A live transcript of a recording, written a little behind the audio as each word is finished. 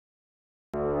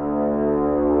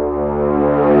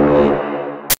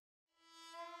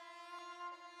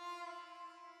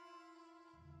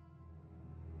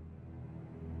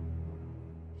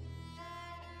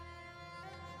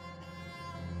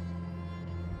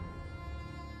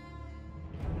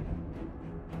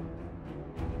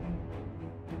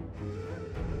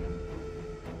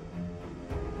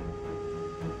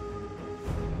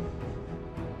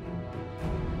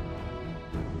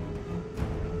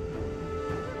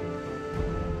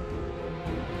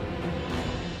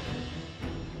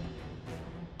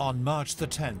On March the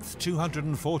 10th,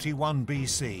 241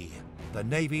 BC, the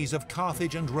navies of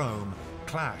Carthage and Rome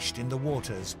clashed in the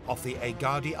waters off the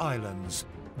Egadi Islands,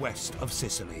 west of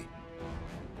Sicily.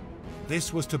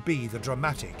 This was to be the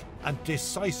dramatic and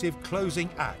decisive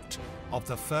closing act of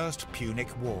the First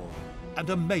Punic War, and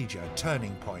a major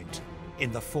turning point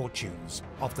in the fortunes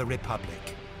of the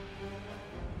Republic.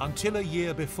 Until a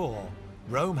year before,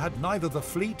 Rome had neither the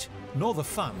fleet nor the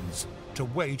funds to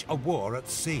wage a war at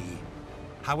sea.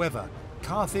 However,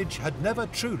 Carthage had never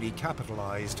truly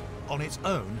capitalized on its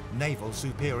own naval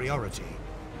superiority,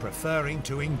 preferring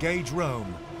to engage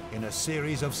Rome in a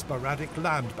series of sporadic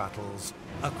land battles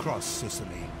across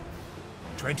Sicily.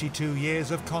 22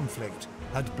 years of conflict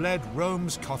had bled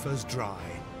Rome's coffers dry.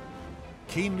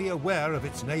 Keenly aware of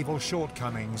its naval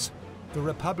shortcomings, the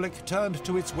Republic turned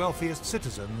to its wealthiest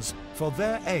citizens for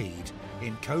their aid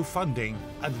in co-funding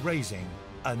and raising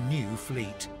a new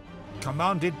fleet.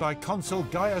 Commanded by Consul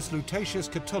Gaius Lutatius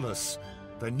Catullus,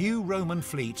 the new Roman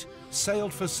fleet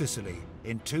sailed for Sicily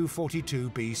in 242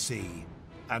 BC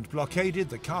and blockaded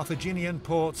the Carthaginian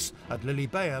ports at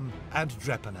Lilybaeum and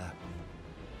Drepana.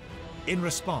 In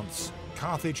response,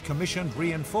 Carthage commissioned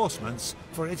reinforcements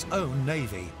for its own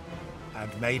navy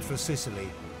and made for Sicily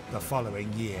the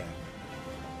following year.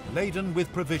 Laden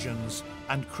with provisions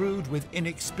and crewed with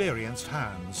inexperienced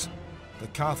hands, the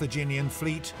Carthaginian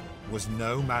fleet was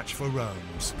no match for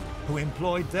Rome's, who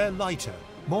employed their lighter,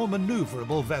 more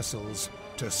maneuverable vessels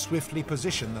to swiftly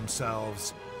position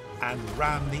themselves and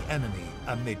ram the enemy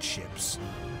amidships.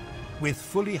 With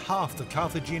fully half the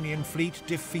Carthaginian fleet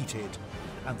defeated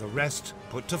and the rest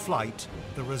put to flight,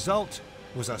 the result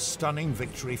was a stunning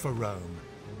victory for Rome.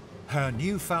 Her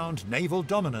newfound naval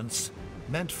dominance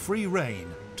meant free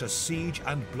rein to siege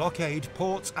and blockade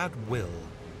ports at will,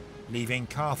 leaving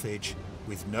Carthage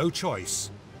with no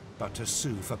choice but to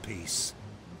sue for peace.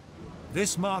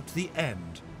 This marked the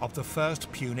end of the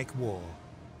First Punic War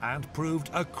and proved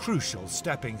a crucial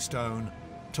stepping stone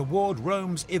toward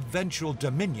Rome's eventual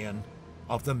dominion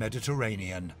of the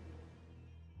Mediterranean.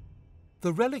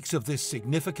 The relics of this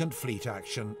significant fleet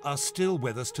action are still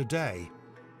with us today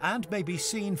and may be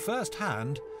seen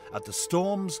firsthand at the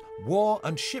Storms, War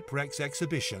and Shipwrecks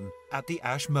exhibition at the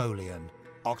Ashmolean,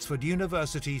 Oxford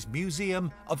University's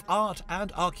Museum of Art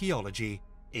and Archaeology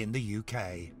in the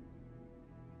UK.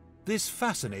 This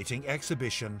fascinating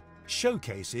exhibition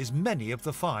showcases many of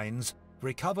the finds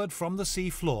recovered from the sea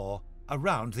floor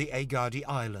around the Egadi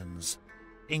Islands,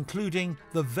 including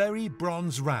the very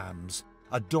bronze rams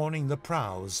adorning the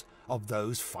prows of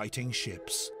those fighting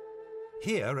ships.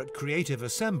 Here at Creative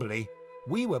Assembly,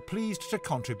 we were pleased to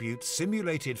contribute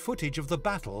simulated footage of the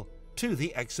battle to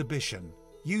the exhibition,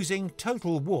 using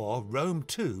Total War Rome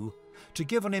 2 to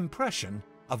give an impression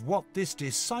of what this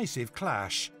decisive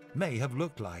clash may have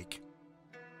looked like.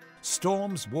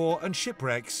 Storms, War and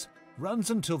Shipwrecks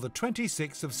runs until the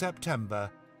 26th of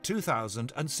September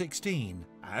 2016,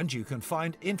 and you can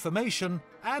find information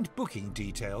and booking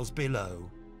details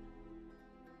below.